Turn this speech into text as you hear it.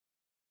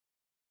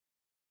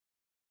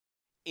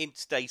In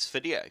today's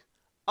video,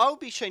 I'll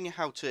be showing you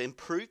how to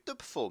improve the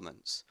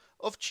performance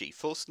of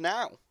GeForce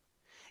Now.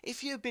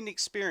 If you've been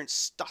experiencing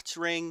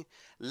stuttering,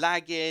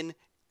 lagging,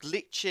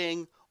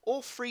 glitching,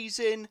 or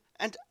freezing,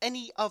 and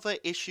any other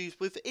issues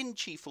within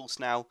GeForce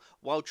Now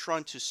while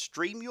trying to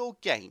stream your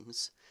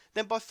games,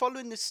 then by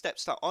following the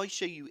steps that I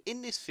show you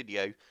in this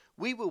video,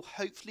 we will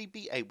hopefully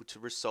be able to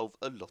resolve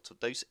a lot of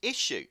those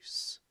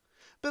issues.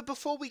 But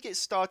before we get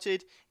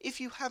started, if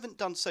you haven't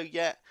done so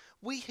yet,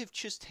 we have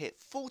just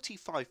hit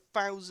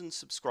 45,000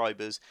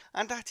 subscribers,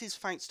 and that is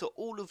thanks to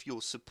all of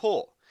your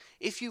support.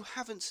 If you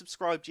haven't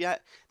subscribed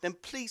yet, then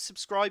please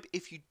subscribe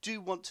if you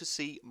do want to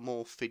see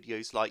more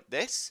videos like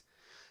this.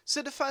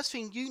 So the first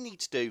thing you need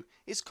to do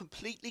is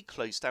completely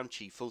close down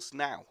GeForce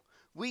Now.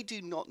 We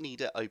do not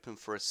need it open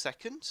for a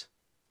second.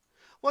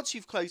 Once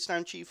you've closed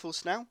down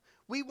GeForce Now,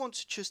 we want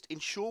to just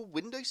ensure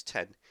Windows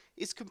 10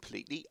 is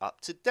completely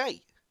up to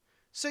date.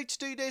 So to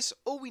do this,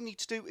 all we need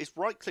to do is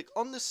right click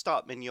on the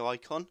start menu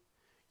icon.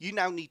 You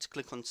now need to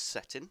click on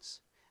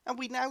settings, and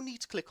we now need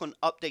to click on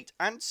update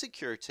and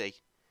security,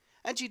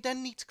 and you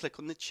then need to click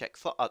on the check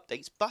for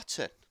updates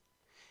button.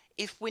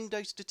 If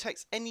Windows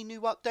detects any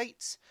new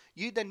updates,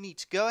 you then need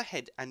to go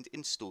ahead and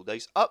install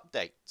those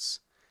updates.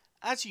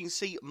 As you can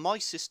see, my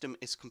system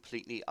is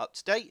completely up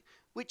to date,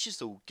 which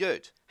is all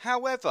good.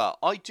 However,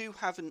 I do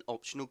have an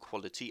optional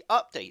quality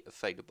update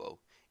available.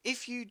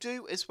 If you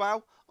do as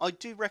well, I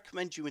do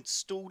recommend you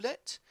install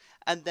it,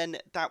 and then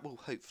that will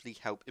hopefully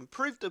help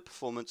improve the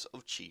performance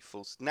of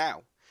GeForce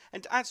Now.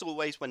 And as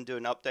always, when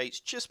doing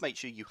updates, just make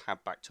sure you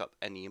have backed up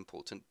any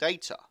important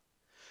data.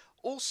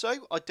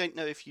 Also, I don't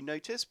know if you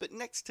noticed, but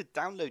next to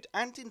download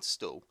and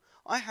install,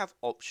 I have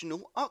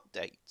optional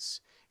updates.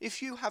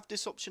 If you have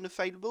this option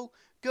available,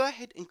 go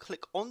ahead and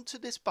click onto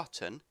this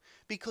button,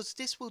 because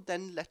this will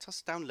then let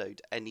us download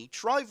any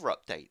driver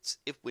updates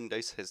if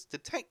Windows has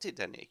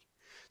detected any.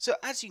 So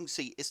as you can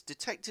see, it's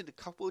detected a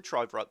couple of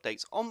driver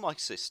updates on my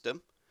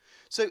system.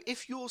 So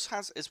if yours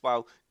has as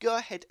well, go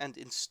ahead and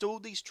install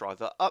these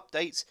driver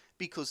updates,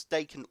 because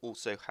they can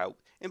also help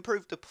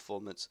improve the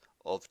performance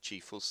of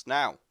GeForce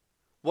Now.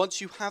 Once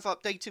you have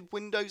updated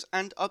Windows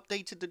and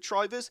updated the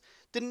drivers,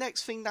 the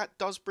next thing that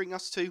does bring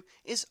us to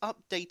is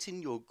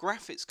updating your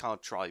graphics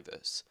card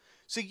drivers.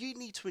 So you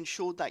need to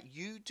ensure that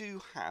you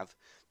do have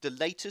the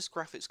latest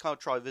graphics card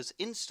drivers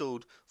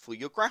installed for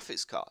your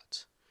graphics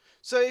card.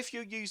 So if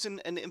you're using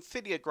an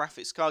Nvidia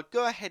graphics card,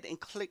 go ahead and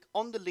click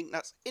on the link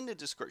that's in the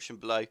description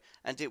below,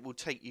 and it will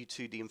take you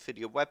to the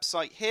Nvidia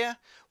website here,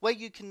 where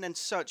you can then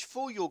search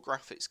for your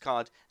graphics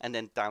card and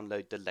then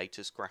download the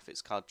latest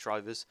graphics card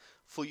drivers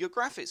for your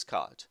graphics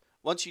card.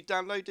 Once you've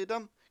downloaded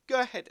them, go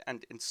ahead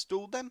and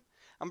install them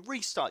and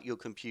restart your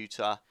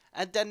computer,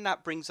 and then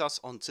that brings us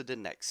on to the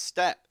next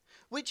step,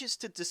 which is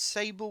to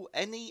disable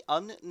any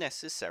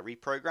unnecessary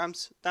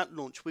programs that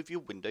launch with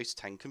your Windows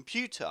 10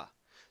 computer.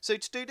 So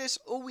to do this,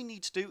 all we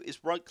need to do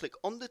is right click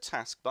on the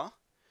taskbar.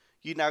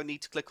 You now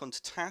need to click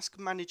onto Task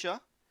Manager,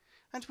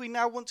 and we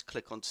now want to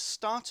click onto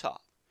Startup.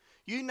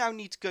 You now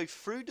need to go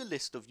through the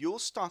list of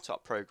your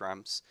startup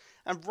programs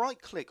and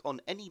right click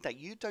on any that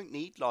you don't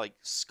need, like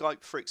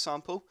Skype for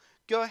example.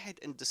 Go ahead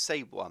and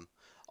disable them.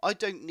 I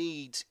don't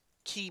need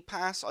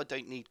KeyPass, I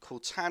don't need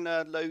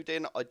Cortana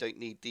loading, I don't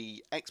need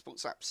the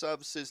Xbox App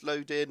Services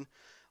loading,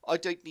 I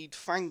don't need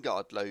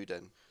Vanguard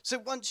loading. So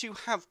once you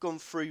have gone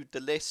through the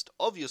list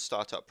of your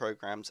startup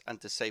programs and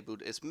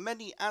disabled as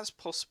many as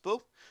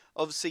possible,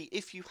 obviously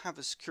if you have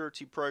a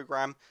security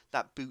program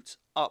that boots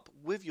up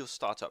with your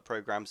startup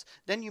programs,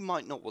 then you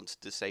might not want to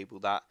disable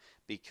that,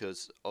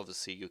 because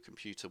obviously your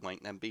computer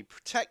won't then be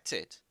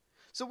protected.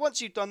 So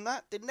once you've done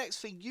that, the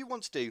next thing you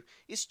want to do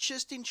is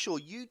just ensure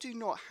you do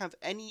not have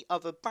any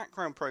other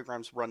background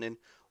programs running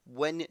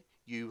when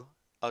you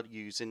are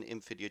using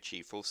Nvidia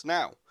GeForce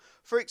Now.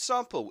 For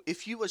example,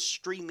 if you are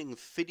streaming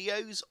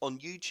videos on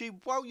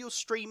YouTube while you're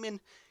streaming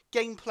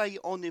gameplay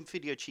on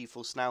Nvidia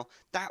GeForce Now,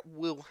 that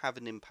will have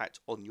an impact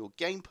on your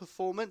game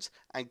performance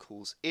and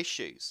cause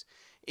issues.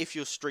 If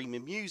you're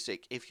streaming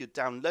music, if you're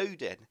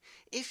downloading,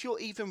 if you're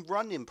even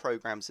running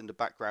programs in the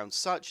background,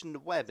 searching the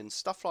web and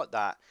stuff like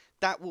that,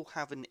 that will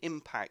have an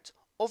impact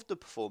of the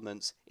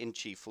performance in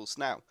GeForce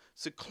Now.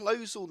 So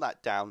close all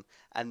that down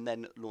and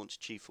then launch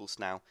GeForce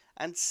Now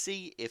and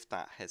see if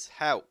that has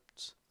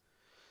helped.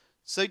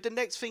 So the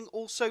next thing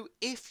also,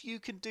 if you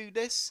can do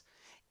this,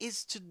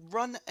 is to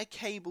run a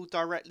cable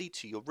directly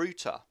to your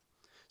router.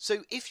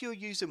 So if you're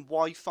using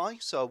Wi-Fi,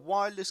 so a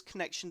wireless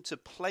connection to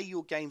play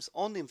your games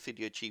on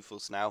Nvidia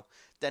GeForce Now,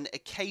 then a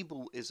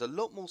cable is a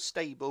lot more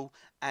stable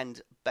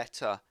and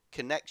better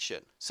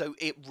connection. So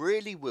it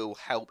really will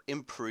help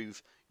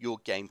improve your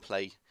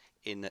gameplay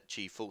in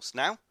GeForce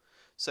Now.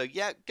 So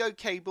yeah, go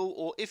cable,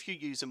 or if you're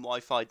using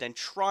Wi-Fi, then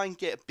try and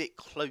get a bit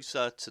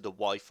closer to the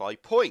Wi-Fi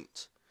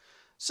point.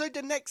 So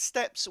the next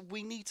steps,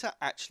 we need to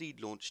actually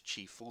launch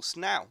GeForce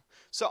Now.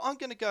 So I'm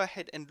going to go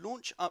ahead and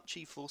launch up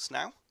GeForce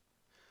Now.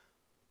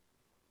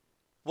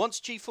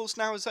 Once GeForce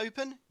Now is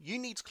open, you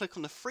need to click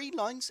on the three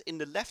lines in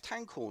the left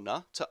hand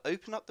corner to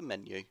open up the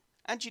menu,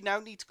 and you now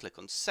need to click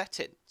on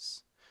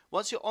Settings.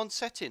 Once you're on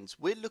settings,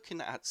 we're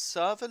looking at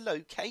server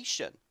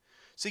location.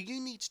 So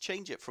you need to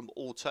change it from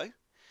auto,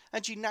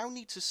 and you now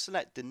need to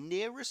select the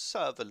nearest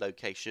server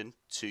location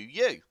to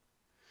you.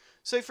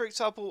 So for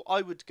example,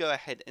 I would go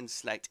ahead and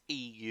select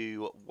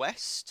EU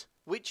West,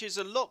 which is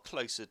a lot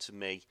closer to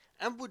me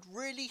and would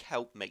really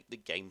help make the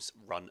games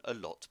run a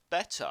lot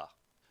better.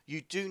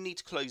 You do need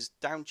to close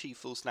down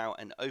GeForce Now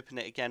and open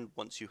it again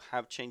once you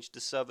have changed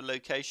the server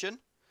location.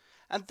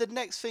 And the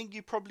next thing,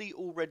 you probably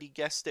already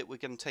guessed it, we're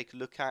going to take a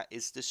look at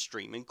is the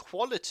streaming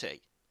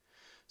quality.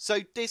 So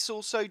this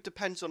also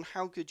depends on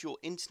how good your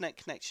internet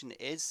connection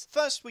is.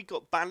 First we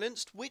got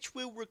balanced, which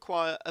will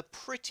require a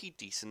pretty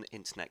decent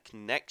internet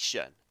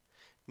connection.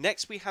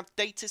 Next we have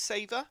data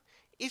saver.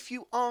 If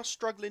you are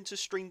struggling to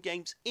stream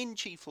games in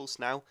GeForce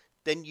Now,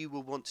 then you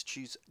will want to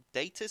choose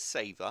data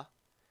saver.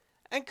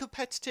 And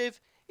competitive,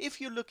 if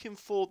you're looking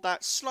for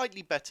that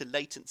slightly better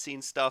latency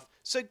and stuff,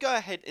 so go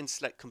ahead and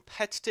select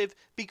competitive,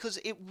 because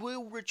it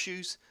will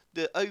reduce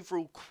the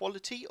overall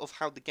quality of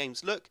how the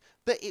games look,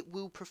 but it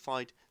will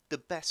provide the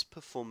best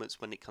performance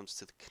when it comes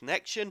to the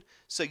connection,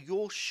 so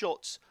your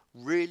shots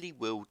really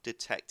will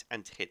detect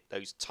and hit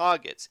those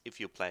targets if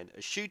you're playing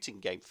a shooting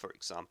game, for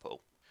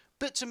example.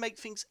 But to make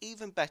things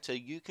even better,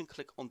 you can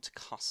click onto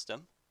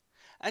custom,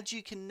 and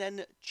you can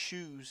then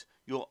choose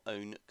your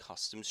own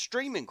custom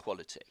streaming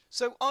quality.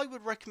 So I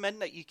would recommend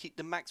that you keep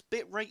the max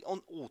bitrate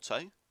on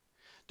auto.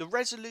 The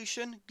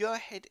resolution, go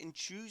ahead and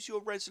choose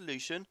your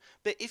resolution,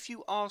 but if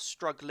you are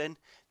struggling,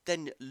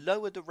 then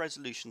lower the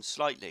resolution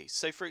slightly.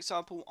 So for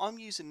example, I'm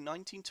using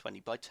 1920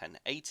 by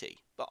 1080,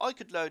 but I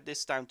could lower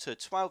this down to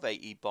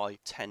 1280 by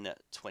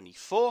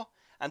 1024,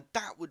 and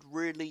that would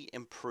really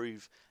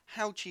improve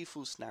how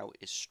GeForce Now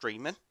is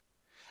streaming.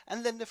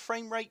 And then the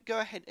frame rate, go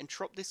ahead and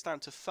drop this down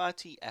to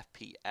 30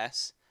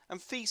 FPS, and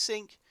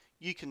VSync,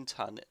 you can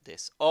turn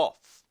this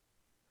off.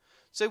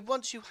 So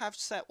once you have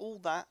set all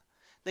that,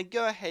 then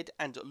go ahead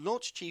and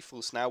launch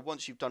GeForce Now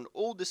once you've done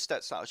all the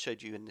steps that I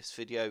showed you in this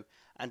video,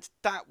 and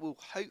that will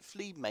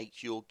hopefully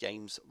make your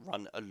games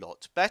run a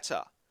lot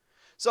better.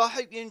 So I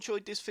hope you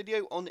enjoyed this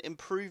video on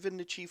improving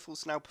the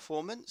GeForce Now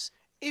performance.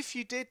 If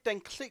you did, then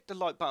click the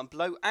like button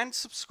below and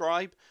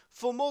subscribe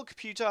for more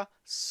computer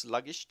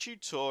sluggish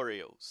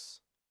tutorials.